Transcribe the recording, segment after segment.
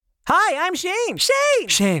Hi, I'm Shane.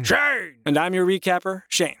 Shane. And I'm your recapper,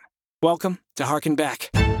 Shane. Welcome to Harken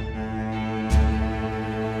Back.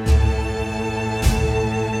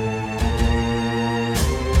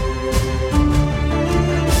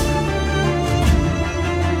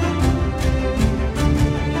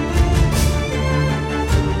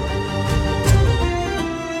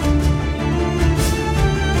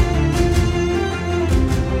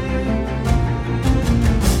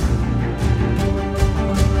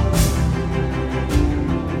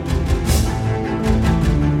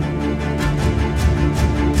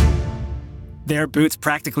 Their boots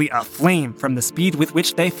practically aflame from the speed with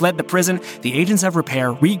which they fled the prison, the agents of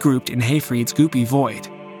repair regrouped in Hayfried's goopy void.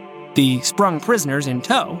 The sprung prisoners in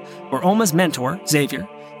tow were Olma's mentor, Xavier,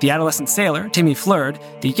 the adolescent sailor, Timmy Flurd,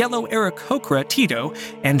 the yellow Aarakocra, Tito,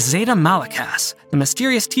 and Zeta Malakas, the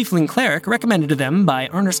mysterious tiefling cleric recommended to them by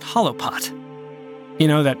Ernest Hollowpot. You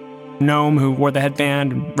know, that gnome who wore the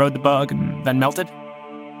headband and rode the bug and then melted?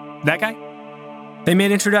 That guy? They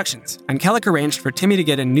made introductions, and Kellic arranged for Timmy to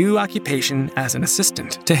get a new occupation as an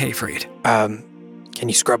assistant to Hayfried. Can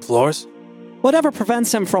you scrub floors? Whatever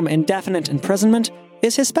prevents him from indefinite imprisonment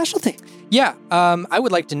is his specialty. Yeah, I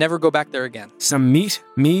would like to never go back there again. Some meat,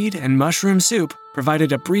 mead, and mushroom soup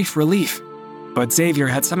provided a brief relief, but Xavier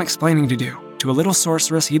had some explaining to do to a little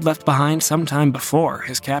sorceress he'd left behind sometime before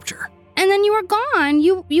his capture. And then you were gone.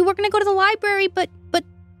 You were going to go to the library, but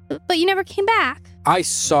you never came back. I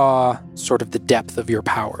saw sort of the depth of your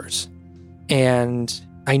powers, and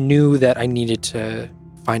I knew that I needed to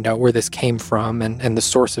find out where this came from and the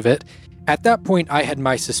source of it. At that point, I had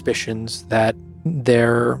my suspicions that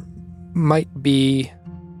there might be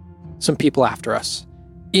some people after us.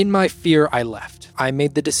 In my fear, I left. I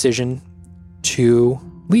made the decision to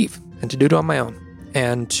leave and to do it on my own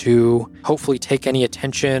and to hopefully take any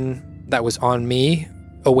attention that was on me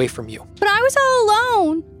away from you. But I was all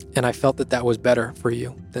alone. And I felt that was better for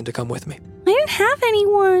you than to come with me. I didn't have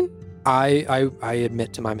anyone. I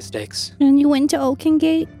admit to my mistakes. And you went to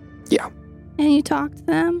Oakengate? Yeah. And you talked to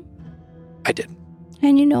them? I did.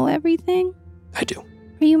 And you know everything? I do.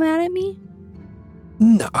 Are you mad at me?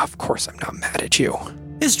 No, of course I'm not mad at you.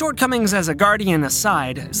 His shortcomings as a guardian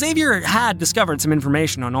aside, Xavier had discovered some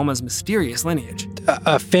information on Olma's mysterious lineage.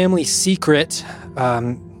 A family secret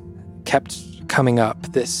kept coming up.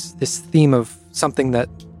 This theme of something that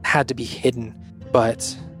had to be hidden,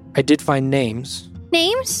 but I did find names.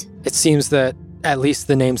 Names? It seems that at least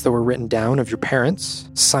the names that were written down of your parents,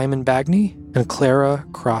 Simon Bagney and Clara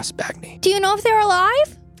Cross Bagney. Do you know if they're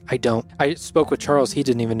alive? I don't. I spoke with Charles. He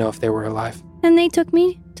didn't even know if they were alive. And they took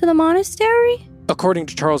me to the monastery? According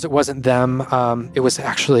to Charles, it wasn't them. It was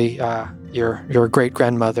actually your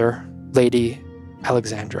great-grandmother, Lady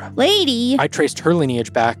Alexandra. Lady? I traced her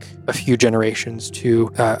lineage back a few generations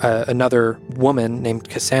to another woman named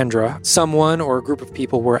Cassandra. Someone or a group of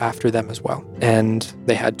people were after them as well, and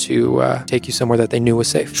they had to take you somewhere that they knew was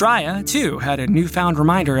safe. Shreya, too, had a newfound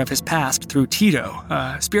reminder of his past through Tito,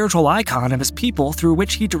 a spiritual icon of his people through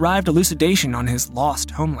which he derived elucidation on his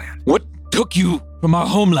lost homeland. What took you from our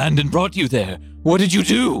homeland and brought you there? What did you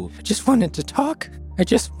do? I just wanted to talk. I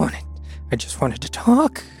just wanted to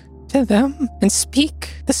talk to them and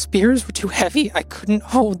speak. The spears were too heavy. I couldn't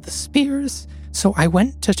hold the spears. So I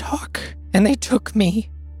went to talk, and they took me.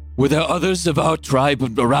 Were there others of our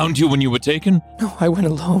tribe around you when you were taken? No, I went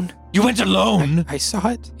alone. You went alone? I saw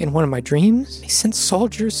it in one of my dreams. They sent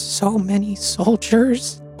soldiers, so many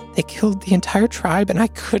soldiers. They killed the entire tribe, and I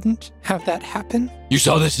couldn't have that happen. You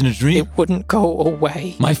saw this in a dream? It wouldn't go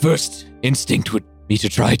away. My first instinct would be to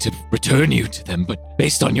try to return you to them, but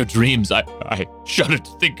based on your dreams, I shudder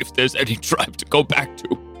to think if there's any tribe to go back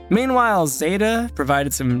to. Meanwhile, Zeta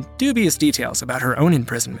provided some dubious details about her own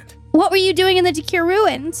imprisonment. What were you doing in the Dakir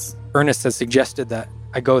ruins? Ernest has suggested that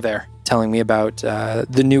I go there, telling me about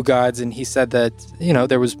the new gods, and he said that,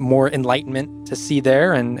 there was more enlightenment to see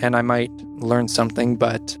there, and I might learn something,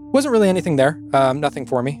 but wasn't really anything there, nothing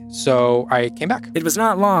for me, so I came back. It was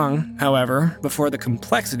not long, however, before the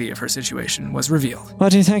complexity of her situation was revealed.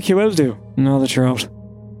 What do you think you will do now that you're out?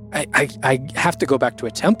 I have to go back to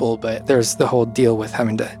a temple, but there's the whole deal with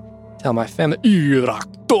having to tell my family.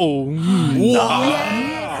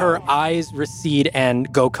 Her eyes recede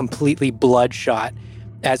and go completely bloodshot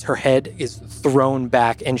as her head is thrown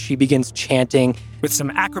back and she begins chanting. With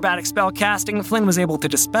some acrobatic spell casting, Flynn was able to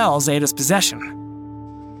dispel Zeta's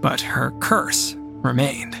possession. But her curse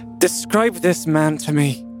remained. Describe this man to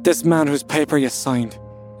me. This man whose paper you signed. He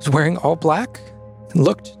was wearing all black and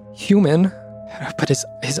looked human, but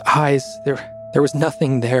his eyes, there was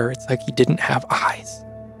nothing there. It's like he didn't have eyes.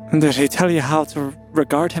 And did he tell you how to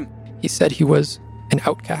regard him? He said he was an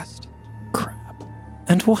outcast. Crap.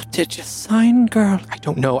 And what did you sign, girl? I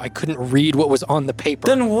don't know. I couldn't read what was on the paper.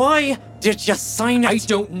 Then why did you sign it? I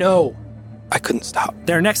don't know. I couldn't stop.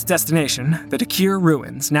 Their next destination, the Dakir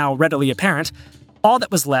Ruins, now readily apparent, all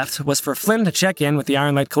that was left was for Flynn to check in with the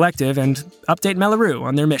Ironlight Collective and update Melleru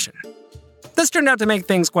on their mission. This turned out to make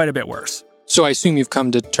things quite a bit worse. So I assume you've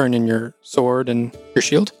come to turn in your sword and your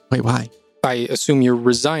shield? Wait, why? I assume you're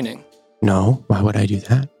resigning. No, why would I do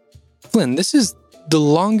that? Flynn, this is the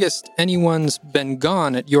longest anyone's been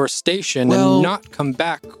gone at your station and not come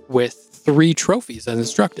back with 3 trophies as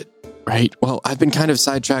instructed. Right. Well, I've been kind of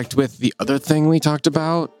sidetracked with the other thing we talked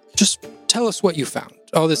about. Just tell us what you found.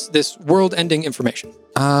 Oh, this world-ending information.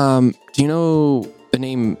 Do you know the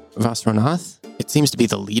name Vastronath? It seems to be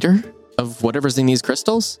the leader of whatever's in these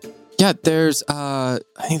crystals. Yeah, there's, I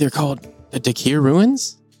think they're called the Dakir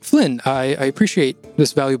Ruins. Flynn, I appreciate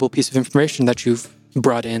this valuable piece of information that you've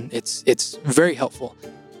brought in. It's very helpful.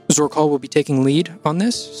 Zorkhal will be taking lead on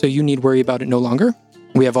this, so you need worry about it no longer.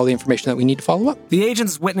 We have all the information that we need to follow up. The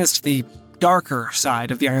agents witnessed the darker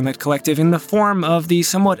side of the Ironlight Collective in the form of the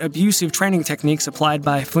somewhat abusive training techniques applied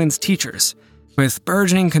by Flynn's teachers. With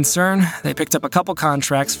burgeoning concern, they picked up a couple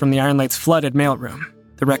contracts from the Ironlight's flooded mailroom,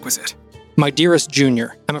 the requisite. My dearest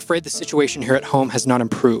Junior, I'm afraid the situation here at home has not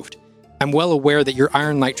improved. I'm well aware that your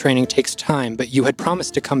Ironlight training takes time, but you had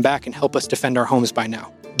promised to come back and help us defend our homes by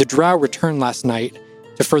now. The Drow returned last night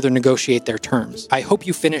to further negotiate their terms. I hope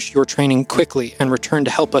you finish your training quickly and return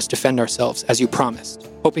to help us defend ourselves, as you promised.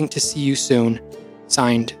 Hoping to see you soon.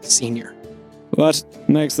 Signed, Senior. What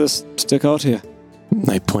makes this stick out to you?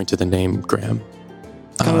 I point to the name Graham.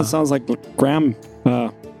 Kind of sounds like Graham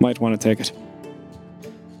might want to take it.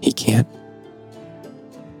 He can't.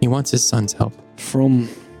 He wants his son's help. From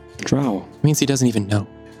Drow. Means he doesn't even know.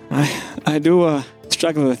 I do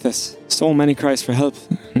struggle with this. So many cries for help,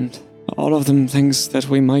 and all of them things that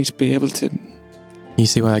we might be able to... You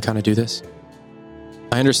see why I kind of do this?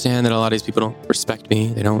 I understand that a lot of these people don't respect me,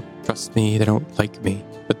 they don't trust me, they don't like me,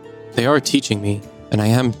 but they are teaching me, and I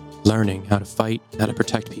am learning how to fight, how to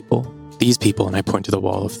protect people. These people, and I point to the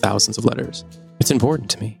wall of thousands of letters. It's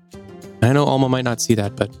important to me. And I know Alma might not see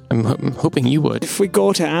that, but I'm hoping you would. If we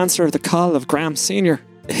go to answer the call of Graham Sr.,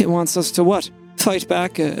 he wants us to what? Fight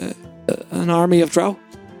back an army of Drow?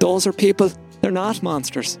 Those are people, they're not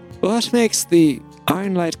monsters. What makes the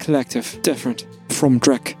Ironlight Collective different from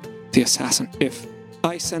Drek, the assassin? If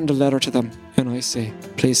I send a letter to them and I say,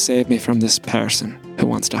 please save me from this person who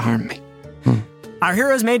wants to harm me. Our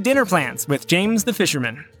heroes made dinner plans with James the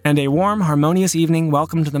fisherman, and a warm, harmonious evening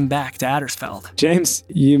welcomed them back to Addersfeld. James,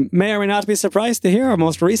 you may or may not be surprised to hear our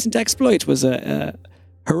most recent exploit was a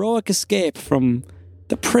heroic escape from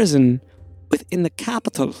the prison within the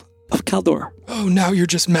capital of Kaldor. Oh, now you're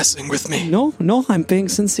just messing with me. No, I'm being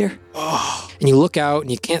sincere. And you look out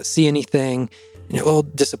and you can't see anything, and you're a little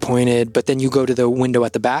disappointed, but then you go to the window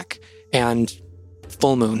at the back, and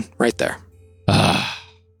full moon right there.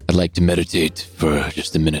 I'd like to meditate for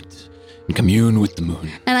just a minute and commune with the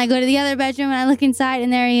moon. And I go to the other bedroom and I look inside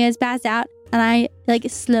and there he is passed out. And I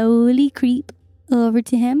slowly creep over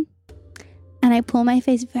to him. And I pull my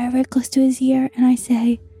face very, very close to his ear and I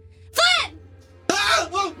say, Flynn!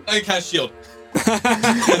 I cast shield.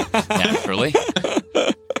 Naturally.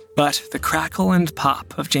 But the crackle and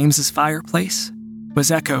pop of James's fireplace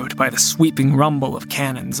was echoed by the sweeping rumble of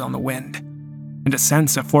cannons on the wind, and a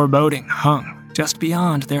sense of foreboding hung just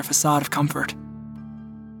beyond their facade of comfort.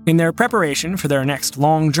 In their preparation for their next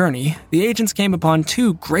long journey, the agents came upon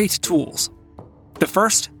 2 great tools. The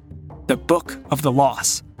first, the Book of the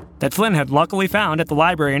Loss, that Flynn had luckily found at the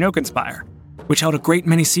library in Oakenspire, which held a great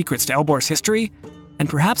many secrets to Elbor's history, and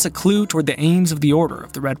perhaps a clue toward the aims of the Order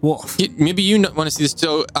of the Red Wolf. Maybe you want to see this.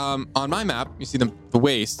 So, on my map, you see the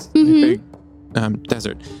waste, the big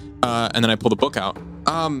desert, and then I pull the book out.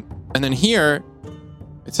 And then here,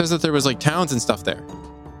 it says that there was towns and stuff there.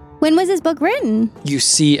 When was this book written? You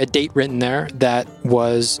see a date written there that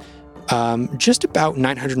was just about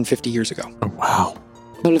 950 years ago. Oh, wow.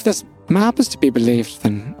 Well, if this map is to be believed,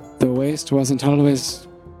 then the waste wasn't always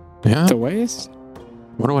the waste? I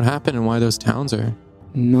wonder what happened and why those towns are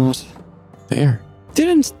not there.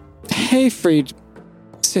 Didn't Hayfried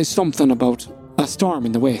say something about a storm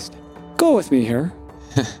in the waste? Go with me here.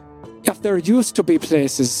 If there used to be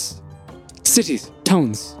places, cities,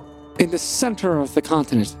 towns, in the center of the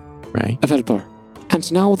continent Right. of Elbor,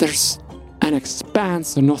 and now there's an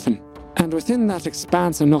expanse of nothing. And within that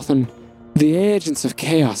expanse of nothing, the agents of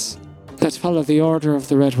chaos that follow the Order of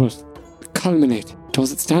the Red Wolf culminate.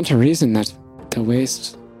 Does it stand to reason that the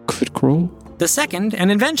waste could grow? The second, an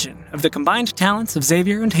invention of the combined talents of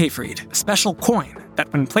Xavier and Hayfried, a special coin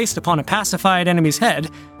that, when placed upon a pacified enemy's head,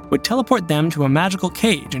 would teleport them to a magical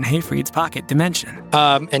cage in Hayfried's pocket dimension.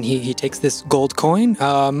 And he takes this gold coin.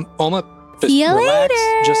 Oma, just See you relax,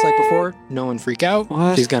 later. just like before. No one freak out.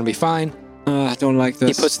 What? He's gonna be fine. I don't like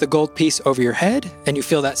this. He puts the gold piece over your head, and you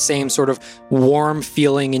feel that same sort of warm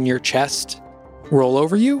feeling in your chest roll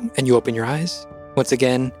over you, and you open your eyes. Once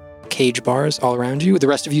again, cage bars all around you. The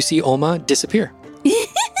rest of you see Olma disappear.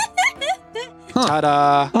 Huh.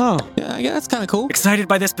 Ta-da! Oh, Yeah, I guess that's kind of cool. Excited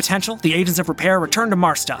by this potential, the Agents of Repair returned to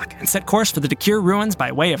Marstock and set course for the Dakir ruins by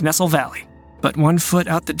way of Nestle Valley. But one foot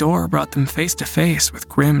out the door brought them face to face with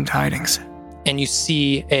grim tidings. And you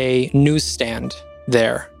see a newsstand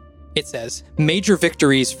there. It says, Major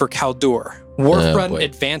victories for Kaldur. Warfront boy.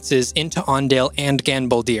 advances into Ondale and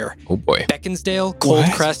Ganbaldir. Oh boy. Beaconsdale,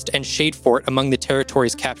 Coldcrest, and Shadefort among the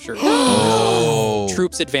territories captured. Oh.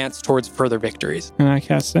 Troops advance towards further victories. and I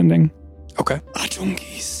cast sending. Okay.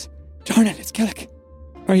 Jungies. Darn it, it's Kellic.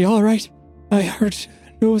 Are you all right? I heard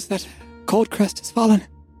news that Coldcrest has fallen.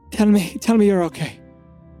 Tell me you're okay.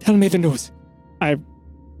 Tell me the news. I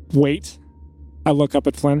wait. I look up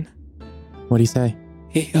at Flynn. What do you say?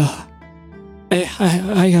 He,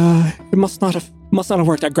 it must not have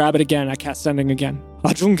worked. I grab it again. I cast sending again.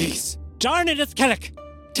 Jungies. Darn it, it's Kellic.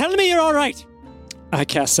 Tell me you're all right. I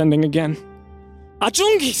cast sending again.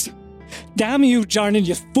 Jungies. Damn you, Jarnan,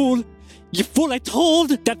 you fool. You fool, I told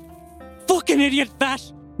that fucking idiot Vat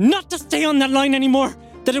not to stay on that line anymore.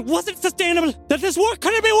 That it wasn't sustainable. That this war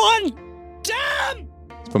couldn't be won. Damn!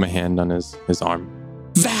 Put my hand on his arm.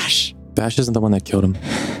 Vash. Bash isn't the one that killed him.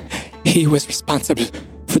 He was responsible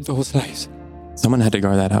for those lives. Someone had to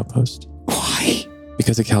guard that outpost. Why?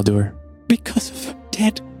 Because of Kaldur. Because of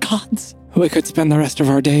dead gods. We could spend the rest of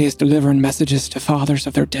our days delivering messages to fathers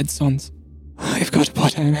of their dead sons. I've got to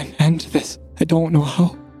put an end to this. I don't know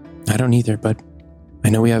how. I don't either, but I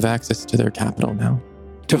know we have access to their capital now.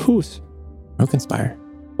 To whose? Oakenspire.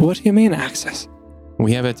 What do you mean access?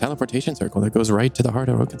 We have a teleportation circle that goes right to the heart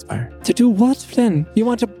of Oakenspire. To do what, Flynn? You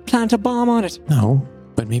want to plant a bomb on it? No,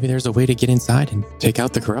 but maybe there's a way to get inside and take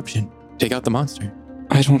out the corruption. Take out the monster.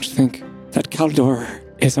 I don't think that Kaldur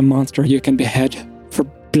is a monster you can behead for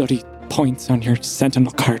bloody points on your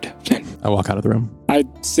sentinel card, Flynn. I walk out of the room. I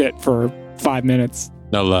sit for 5 minutes.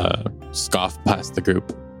 I'll scoff past the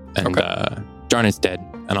group. And Okay. Jarnet's dead.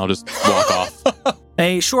 And I'll just walk off.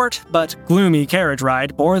 A short but gloomy carriage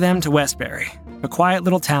ride bore them to Westbury, a quiet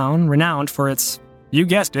little town renowned for its, you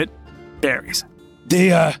guessed it, berries.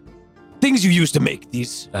 The things you use to make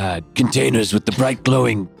these containers with the bright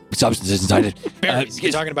glowing substances inside it. Berries.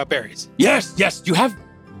 You're talking about berries. Yes. You have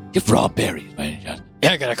raw berries by any chance.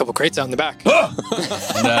 Yeah, I got a couple crates out in the back.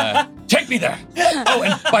 And, take me there. Oh,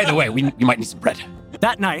 and by the way, you might need some bread.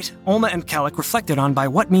 That night, Olma and Kellic reflected on by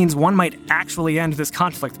what means one might actually end this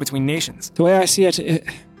conflict between nations. The way I see it,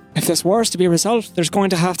 if this war is to be resolved, there's going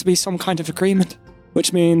to have to be some kind of agreement.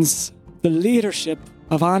 Which means the leadership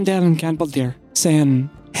of Ondale and Ganbaldir saying,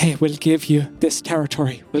 hey, we'll give you this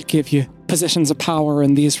territory. We'll give you positions of power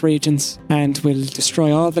in these regions. And we'll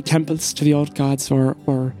destroy all the temples to the old gods or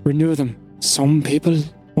renew them. Some people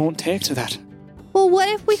won't take to that. Well, what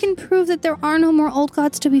if we can prove that there are no more old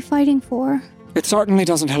gods to be fighting for? It certainly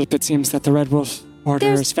doesn't help, it seems, that the Red Wolf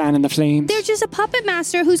Order is fanning the flames. They're just a puppet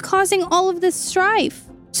master who's causing all of this strife.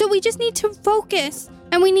 So we just need to focus,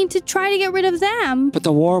 and we need to try to get rid of them. But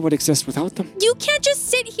the war would exist without them. You can't just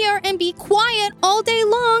sit here and be quiet all day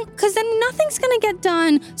long, because then nothing's going to get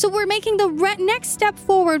done. So we're making the next step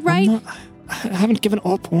forward, right? I haven't given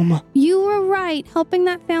up, Oma. You were right. Helping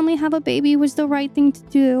that family have a baby was the right thing to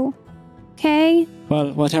do. Okay?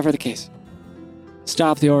 Well, whatever the case.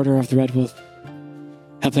 Stop the Order of the Red Wolf.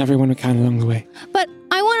 Help everyone we can along the way. But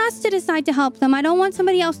I want us to decide to help them. I don't want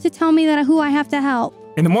somebody else to tell me that who I have to help.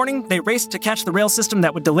 In the morning, they raced to catch the rail system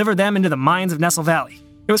that would deliver them into the mines of Nestle Valley.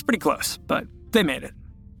 It was pretty close, but they made it.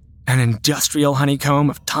 An industrial honeycomb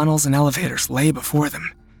of tunnels and elevators lay before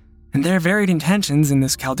them, and their varied intentions in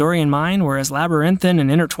this Kaldorian mine were as labyrinthine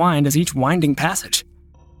and intertwined as each winding passage.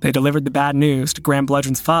 They delivered the bad news to Graham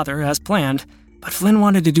Bludgeon's father as planned, but Flynn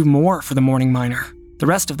wanted to do more for the morning miner. The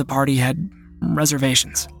rest of the party had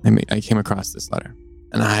reservations. I came across this letter,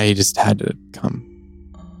 and I just had to come.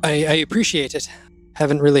 I appreciate it.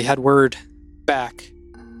 Haven't really had word back.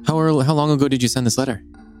 How long ago did you send this letter?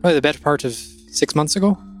 Probably the better part of 6 months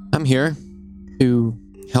ago. I'm here to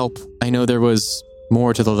help. I know there was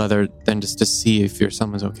more to the letter than just to see if your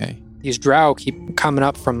son was okay. These drow keep coming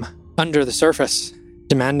up from under the surface,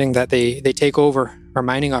 demanding that they take over our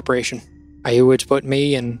mining operation. I would put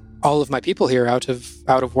me and all of my people here out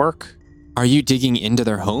of work. Are you digging into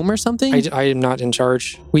their home or something? I am not in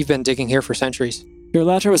charge. We've been digging here for centuries. Your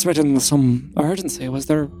letter was written with some urgency. Was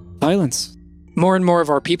there violence? More and more of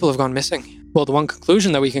our people have gone missing. Well, the one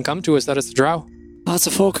conclusion that we can come to is that it's the drow. Lots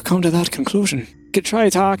of folk come to that conclusion. Could try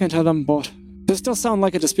talking to them, but this does sound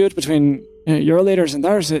like a dispute between your leaders and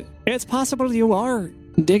theirs. It's possible you are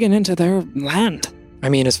digging into their land. I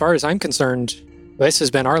mean, as far as I'm concerned, this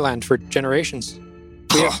has been our land for generations.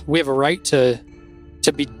 We have a right to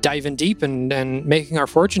be diving deep and making our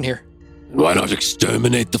fortune here. Why not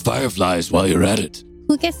exterminate the fireflies while you're at it?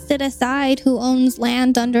 Who gets to decide who owns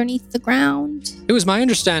land underneath the ground? It was my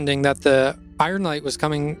understanding that the Ironlight was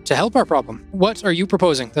coming to help our problem. What are you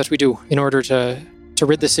proposing that we do in order to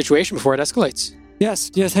rid this situation before it escalates? Yes,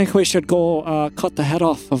 do you think we should go cut the head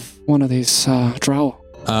off of one of these drow?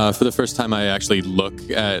 For the first time I actually look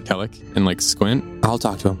at Kellic and squint, I'll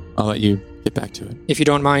talk to him. I'll let you get back to it. If you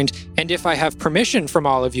don't mind, and if I have permission from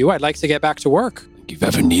all of you, I'd like to get back to work. If you've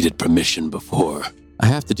ever needed permission before. I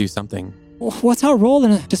have to do something. What's our role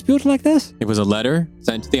in a dispute like this? It was a letter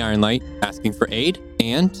sent to the Ironlight asking for aid,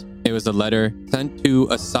 and it was a letter sent to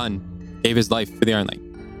a son, gave his life for the Ironlight.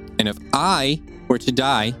 And if I were to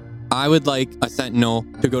die, I would like a sentinel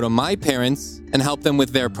to go to my parents and help them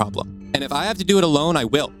with their problem. And if I have to do it alone, I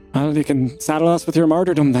will. Well, you can saddle us with your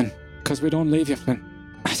martyrdom then, because we don't leave you, Flynn.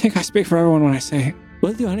 I think I speak for everyone when I say,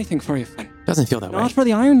 we'll do anything for you, Flynn. Doesn't feel that way. Not for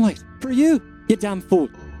the Ironlight, for you damn fool.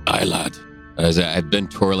 Aye, lad. As I've been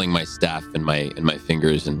twirling my staff in my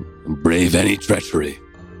fingers and brave any treachery,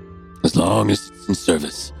 as long as it's in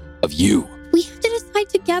service of you. We have to decide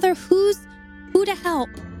together who to help,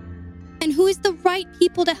 and who is the right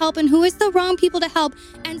people to help, and who is the wrong people to help.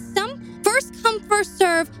 And some first come, first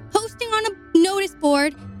serve, posting on a notice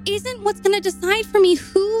board isn't what's going to decide for me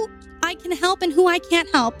who I can help and who I can't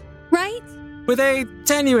help, right? With a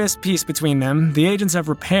tenuous peace between them, the agents of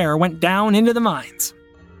repair went down into the mines.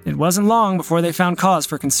 It wasn't long before they found cause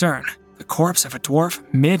for concern. The corpse of a dwarf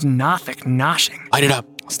mid-Nothic noshing. Light it up.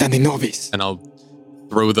 Standing novice. And I'll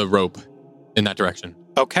throw the rope in that direction.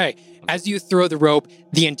 Okay. As you throw the rope,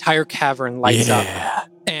 the entire cavern lights up.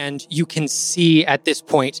 And you can see at this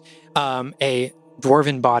point a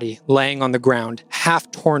dwarven body laying on the ground,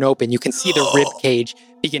 half torn open. You can see the rib cage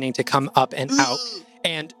beginning to come up and out.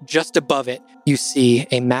 And just above it, you see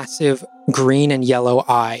a massive green and yellow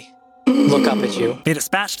eye look up at you. They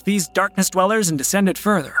dispatched these darkness dwellers and descended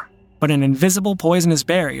further, but an invisible poisonous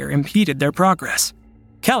barrier impeded their progress.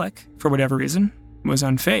 Kellic, for whatever reason, was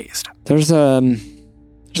unfazed. There's a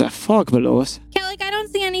fog below us. Kellic, I don't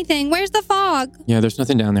see anything. Where's the fog? Yeah, there's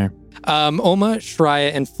nothing down there. Oma,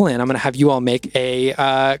 Shreya, and Flynn, I'm going to have you all make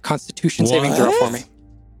a Constitution saving throw for me.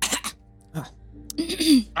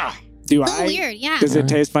 Do Oh, I? weird, yeah. Does it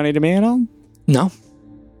taste funny to me at all? No.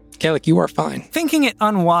 Kellic, you are fine. Thinking it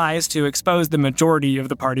unwise to expose the majority of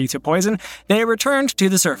the party to poison, they returned to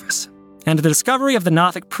the surface, and the discovery of the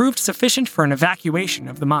Nothic proved sufficient for an evacuation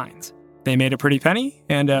of the mines. They made a pretty penny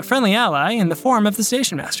and a friendly ally in the form of the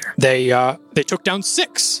station master. They took down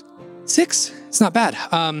 6. 6? It's not bad.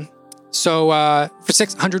 So for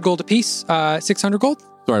 600 gold apiece, 600 gold?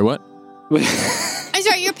 Sorry, what? I'm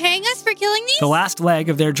sorry, you're paying us for killing these? The last leg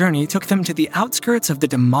of their journey took them to the outskirts of the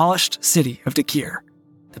demolished city of Dakir,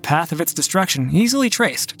 the path of its destruction easily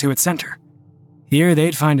traced to its center. Here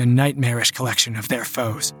they'd find a nightmarish collection of their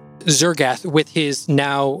foes. Zergath, with his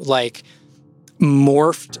now,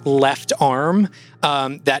 morphed left arm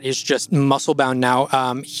that is just muscle-bound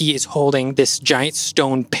now, he is holding this giant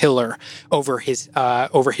stone pillar over his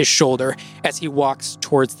shoulder as he walks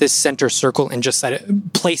towards this center circle and just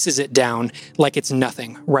places it down like it's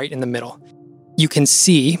nothing right in the middle. You can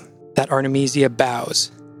see that Artemisia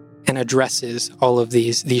bows and addresses all of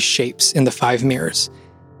these shapes in the 5 mirrors.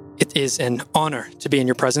 It is an honor to be in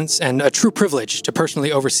your presence and a true privilege to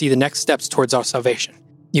personally oversee the next steps towards our salvation.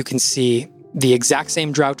 You can see the exact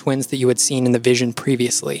same drow twins that you had seen in the vision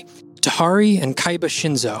previously. Tahari and Kaiba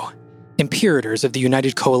Shinzo, imperators of the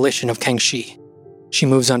United Coalition of Kangxi. She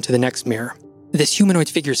moves on to the next mirror. This humanoid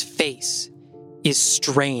figure's face is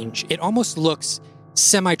strange. It almost looks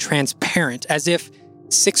semi-transparent, as if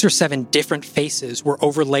 6 or 7 different faces were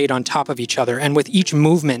overlaid on top of each other, and with each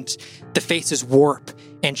movement, the faces warp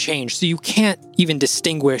and change, so you can't even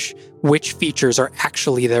distinguish which features are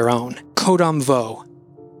actually their own. Kodam Vo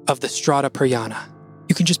of the Strata Pryana.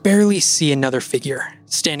 You can just barely see another figure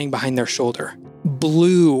standing behind their shoulder.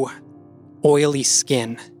 Blue, oily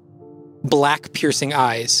skin, black piercing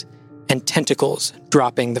eyes, and tentacles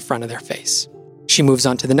dropping the front of their face. She moves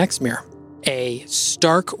on to the next mirror. A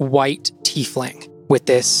stark white tiefling with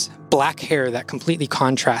this black hair that completely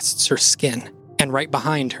contrasts her skin. And right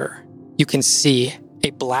behind her, you can see a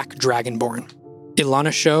black dragonborn,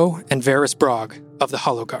 Ilana Sho and Varys Brog of the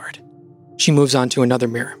Hollow Guard. She moves on to another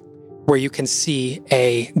mirror, where you can see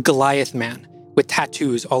a Goliath man with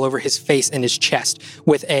tattoos all over his face and his chest,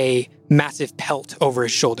 with a massive pelt over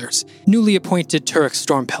his shoulders. Newly appointed Turek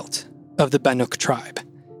Stormpelt of the Banuk tribe.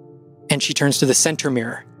 And she turns to the center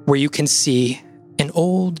mirror, where you can see an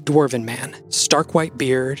old dwarven man, stark white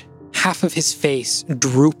beard, half of his face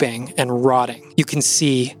drooping and rotting. You can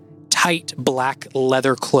see tight black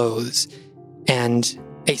leather clothes and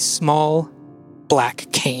a small black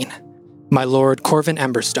cane. My lord Corvin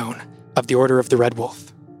Emberstone of the Order of the Red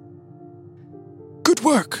Wolf. Good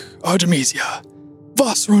work, Artemisia.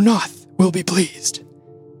 Voss Ronath will be pleased.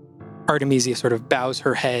 Artemisia sort of bows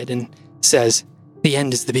her head and says, "The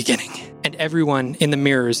end is the beginning." And everyone in the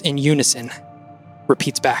mirrors in unison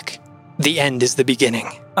repeats back, "The end is the beginning."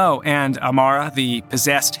 Oh, and Amara, the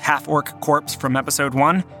possessed half-orc corpse from episode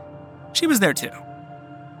 1, she was there too.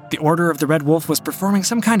 The Order of the Red Wolf was performing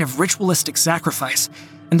some kind of ritualistic sacrifice,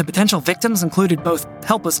 and the potential victims included both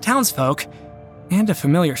helpless townsfolk and a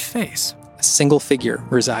familiar face. A single figure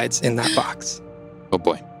resides in that box. Oh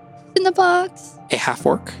boy. In the box. A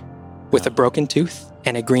half-orc with a broken tooth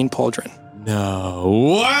and a green pauldron.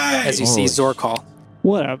 No way! As you see Zorkal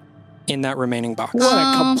What a in that remaining box. what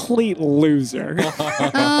a complete loser.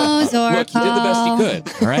 Oh, Zorko. Look, he did the best he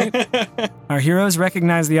could, all right? Our heroes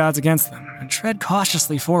recognize the odds against them and tread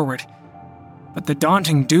cautiously forward. But the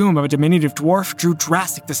daunting doom of a diminutive dwarf drew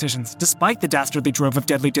drastic decisions, despite the dastardly drove of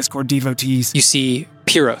deadly discord devotees. You see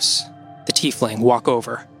Pyros, the tiefling, walk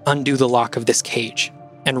over, undo the lock of this cage,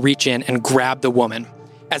 and reach in and grab the woman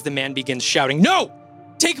as the man begins shouting, "No!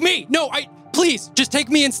 Take me! No, please, just take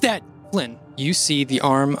me instead!" Flynn, you see the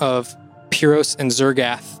arm of Pyros and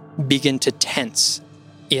Zergath begin to tense.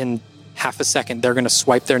 In half a second, they're going to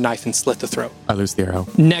swipe their knife and slit the throat. I lose the arrow.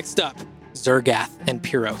 Next up, Zergath and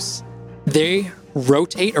Pyros. They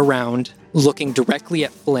rotate around, looking directly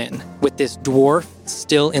at Flynn, with this dwarf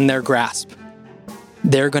still in their grasp.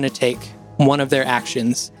 They're going to take one of their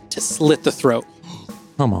actions to slit the throat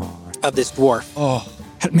Come on. of this dwarf.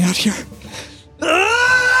 Help me out here.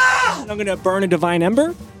 I'm going to burn a Divine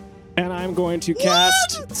Ember, and I'm going to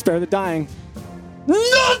cast Spare the Dying.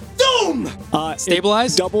 Not doom!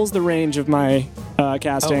 Stabilize? It doubles the range of my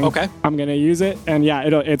casting. Oh, okay. I'm going to use it, and yeah,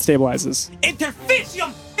 it stabilizes.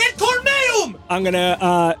 Interficium incorneum! I'm going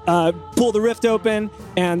to pull the rift open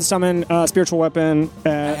and summon a spiritual weapon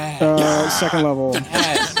at second level.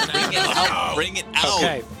 Yes. Bring it out. Bring it out.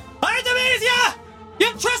 Okay. Artemisia! You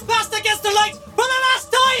trespassed against the light for the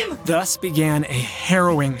last time! Thus began a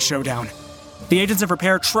harrowing showdown. The Agents of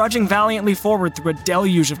Repair trudging valiantly forward through a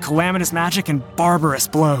deluge of calamitous magic and barbarous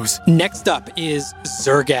blows. Next up is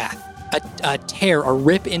Zergath. A tear, a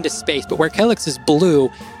rip into space, but where Kelix is blue,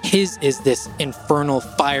 his is this infernal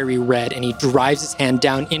fiery red, and he drives his hand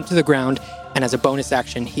down into the ground, and as a bonus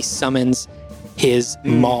action, he summons his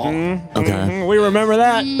maul. Okay. We remember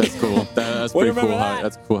that. That's cool. That's We pretty cool. remember that.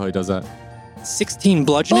 That's cool how he does that. 16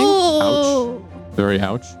 bludgeoning Oh. Very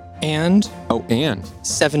ouch. and Oh, and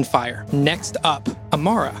 7 fire. Next up,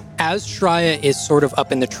 Amara. As Shreya is sort of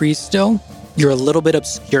up in the trees still, you're a little bit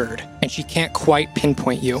obscured, and she can't quite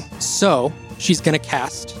pinpoint you. So she's going to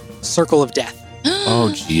cast Circle of Death.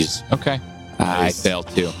 Oh, jeez. Okay. I Nice. failed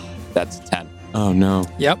too. That's 10. oh no.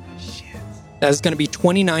 Yep. That is going to be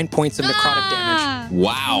 29 points of necrotic damage. Ah.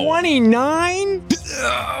 Wow. 29?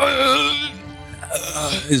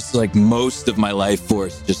 It's like most of my life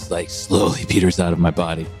force just like slowly peters out of my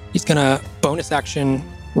body. He's going to bonus action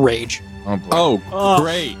Rage. Oh, boy. Oh,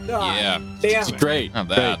 great. yeah. Damn it. Great. Not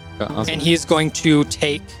bad. Great. Awesome. And he's going to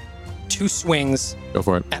take 2 swings Go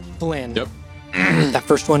for it. at Flynn. Yep. That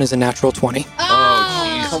first one is a natural 20.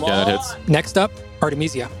 Oh, jeez. Yeah, that hits. Next up,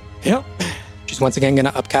 Artemisia. Yep. She's once again going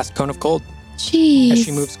to upcast Cone of Cold Jeez. as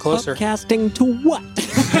she moves closer. Casting to what?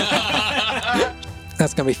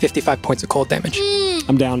 That's going to be 55 points of cold damage.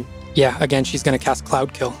 I'm down. Yeah, again, she's going to cast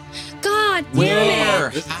Cloud Kill God damn Where?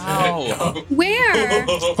 it. How? Where?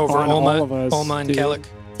 over On all of Olma, us, Olma and dude. Kellic.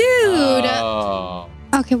 Dude. Oh.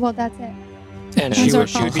 Okay, well, that's it. And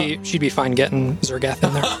Zorkal. she'd be fine getting Zergath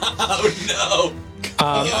in there. Oh, no.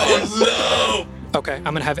 Um, Oh, okay, I'm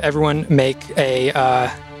going to have everyone make a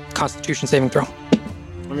Constitution saving throw.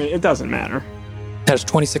 I mean, it doesn't matter. That is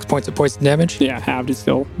 26 points of poison damage. Yeah, halved it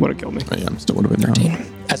still would have killed me. Oh, yeah, I'm still would have been down.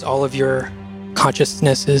 13. As all of your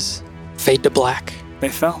consciousnesses fade to black. They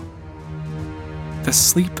fell. The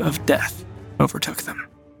sleep of death overtook them.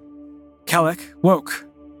 Kellic woke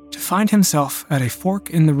to find himself at a fork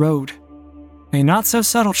in the road. A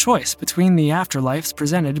not-so-subtle choice between the afterlives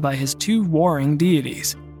presented by his 2 warring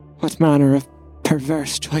deities. What manner of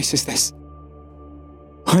perverse choice is this?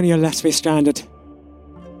 One of you left me stranded.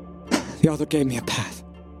 The other gave me a path.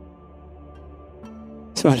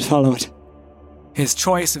 So I'll follow it. his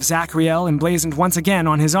choice of Zachriel emblazoned once again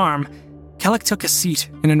on his arm, Kellic took a seat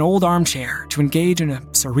in an old armchair to engage in a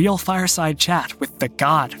surreal fireside chat with the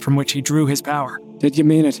god from which he drew his power. Did you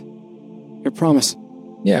mean it? Your promise?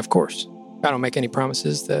 Yeah, of course. I don't make any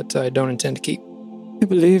promises that I don't intend to keep. I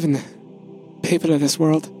believe in the people of this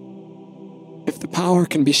world. If the power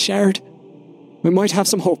can be shared, we might have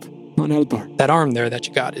some hope on Elbor. That arm there that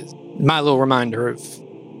you got is my little reminder of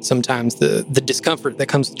sometimes the discomfort that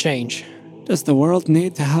comes with change. Does the world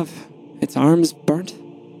need to have its arms burnt?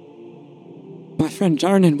 My friend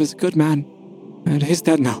Jarnan was a good man, and he's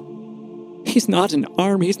dead now. He's not an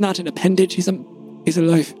arm, he's not an appendage, he's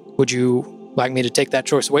alive. Would you like me to take that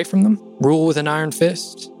choice away from them? Rule with an iron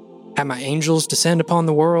fist? Have my angels descend upon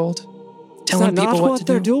the world? Telling people not what to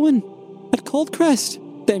they're do? doing at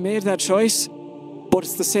Coldcrest? They made that choice, but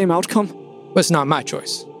it's the same outcome. But it's not my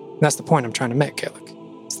choice. That's the point I'm trying to make, Kellic.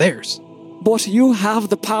 It's theirs. But you have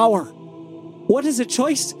the power. What is a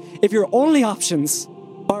choice if your only options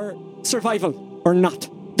are survival or not?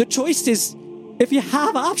 The choice is if you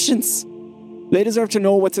have options. They deserve to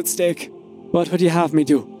know what's at stake. What would you have me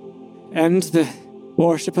do? End the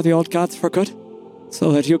worship of the old gods for good?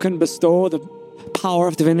 So that you can bestow the power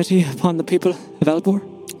of divinity upon the people of Elbor?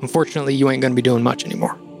 Unfortunately, you ain't gonna be doing much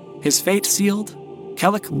anymore. His fate sealed,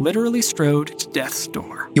 Kellic literally strode to death's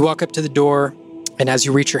door. You walk up to the door, and as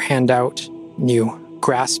you reach your hand out, you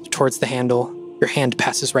grasp towards the handle. Your hand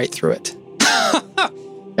passes right through it.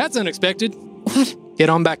 That's unexpected. What? Get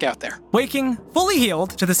on back out there. Waking, fully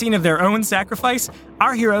healed, to the scene of their own sacrifice,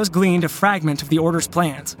 our heroes gleaned a fragment of the Order's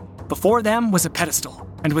plans. Before them was a pedestal,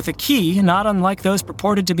 and with a key not unlike those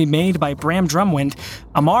purported to be made by Bram Drumwind,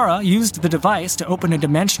 Amara used the device to open a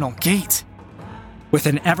dimensional gate. With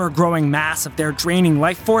an ever-growing mass of their draining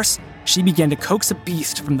life force, she began to coax a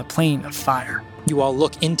beast from the plane of fire. You all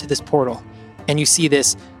look into this portal, and you see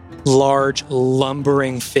this large,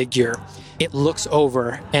 lumbering figure. It looks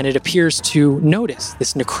over, and it appears to notice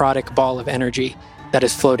this necrotic ball of energy that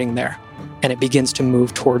is floating there, and it begins to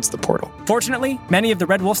move towards the portal. Fortunately, many of the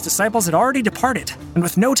Red Wolf's disciples had already departed, and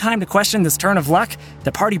with no time to question this turn of luck,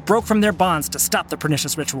 the party broke from their bonds to stop the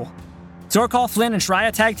pernicious ritual. Zorkal, Flynn, and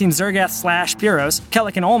Shreya tag team Zergath/Pyros.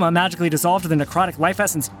 Kellic and Olma magically dissolved the necrotic life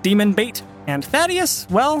essence Demon Bait. And Thaddeus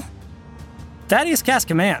cast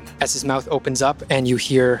command. As his mouth opens up and you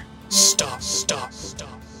hear, Stop.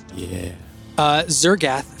 Yeah.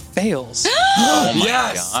 Zergath fails. Oh my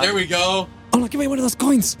Yes! God. There we go. Oh, look, give me one of those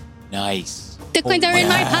coins. Nice. The coins are in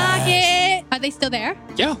my pocket. Are they still there?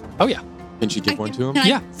 Yeah. Oh, yeah. Can she give one to him? Can I-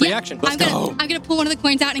 Yeah, free action. I'm gonna pull one of the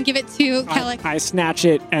coins out and give it to Kellic. I snatch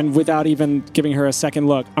it, and without even giving her a second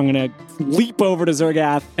look, I'm gonna leap over to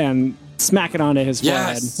Zergath and smack it onto his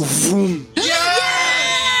Yes. forehead. He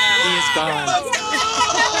is gone.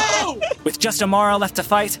 With just Amara left to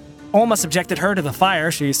fight, Olma subjected her to the fire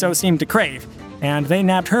she so seemed to crave, and they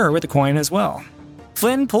nabbed her with the coin as well.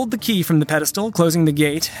 Flynn pulled the key from the pedestal, closing the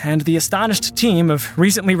gate, and the astonished team of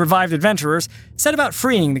recently revived adventurers set about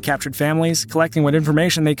freeing the captured families, collecting what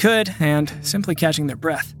information they could, and simply catching their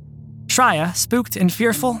breath. Shreya, spooked and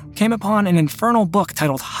fearful, came upon an infernal book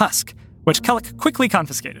titled Husk, which Kellic quickly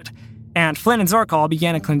confiscated. And Flynn and Zorkal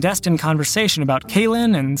began a clandestine conversation about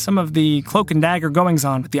Kaelin and some of the cloak and dagger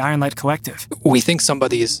goings-on with the Ironlight Collective. We think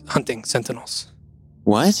somebody is hunting sentinels.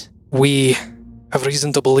 What? We have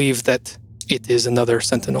reason to believe that it is another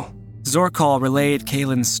sentinel. Zorkal relayed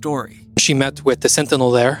Kaelin's story. She met with the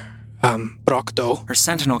sentinel there, Brokdo, Her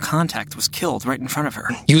sentinel contact was killed right in front of her.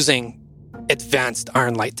 using advanced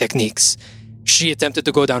Ironlight techniques. She attempted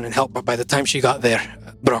to go down and help, but by the time she got there,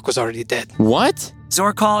 Brock was already dead. What?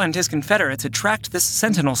 Zorkal and his confederates had tracked this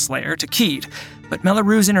sentinel slayer to Keed, but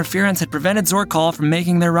Melaru's interference had prevented Zorkal from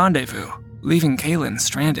making their rendezvous, leaving Kaelin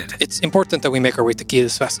stranded. It's important that we make our way to Keed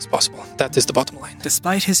as fast as possible. That is the bottom line.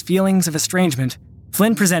 Despite his feelings of estrangement,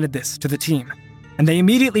 Flynn presented this to the team, and they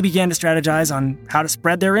immediately began to strategize on how to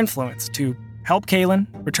spread their influence to help Kaelin,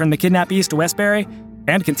 return the kidnappees to Westbury,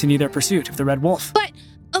 and continue their pursuit of the Red Wolf.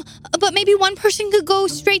 But maybe one person could go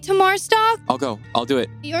straight to Marstock? I'll go. I'll do it.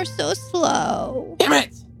 You're so slow. Damn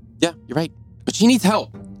it! Yeah, you're right. But she needs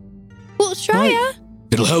help. Well, Shreya.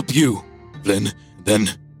 It'll help you, Flynn. Then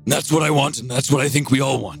that's what I want, and that's what I think we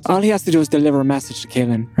all want. All he has to do is deliver a message to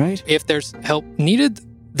Kaelin, right? If there's help needed,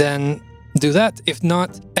 then do that. If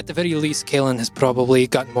not, at the very least, Kaelin has probably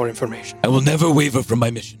gotten more information. I will never waver from my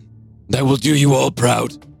mission. And I will do you all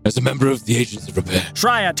proud as a member of the Agents of Repair.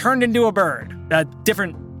 Shreya turned into a bird, a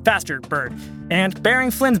different, faster bird, and bearing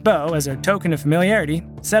Flynn's bow as a token of familiarity,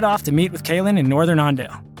 set off to meet with Kaelin in northern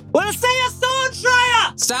Ondale. We'll see you soon,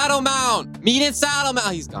 Shreya! Saddle Mount! Meet at Saddle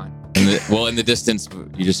Mount! He's gone. In the distance,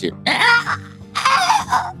 you just hear.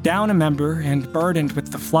 Down a member and burdened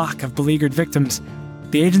with the flock of beleaguered victims,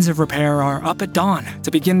 the Agents of Repair are up at dawn to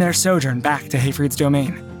begin their sojourn back to Hayfried's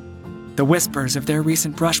domain. The whispers of their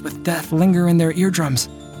recent brush with death linger in their eardrums,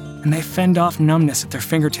 and they fend off numbness at their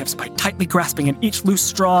fingertips by tightly grasping at each loose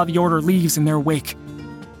straw the Order leaves in their wake.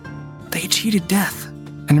 They cheated death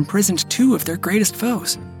and imprisoned 2 of their greatest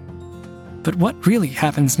foes. But what really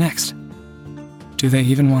happens next? Do they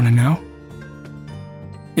even want to know?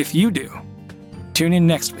 If you do, tune in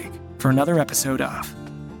next week for another episode of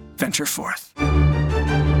Venture Forth.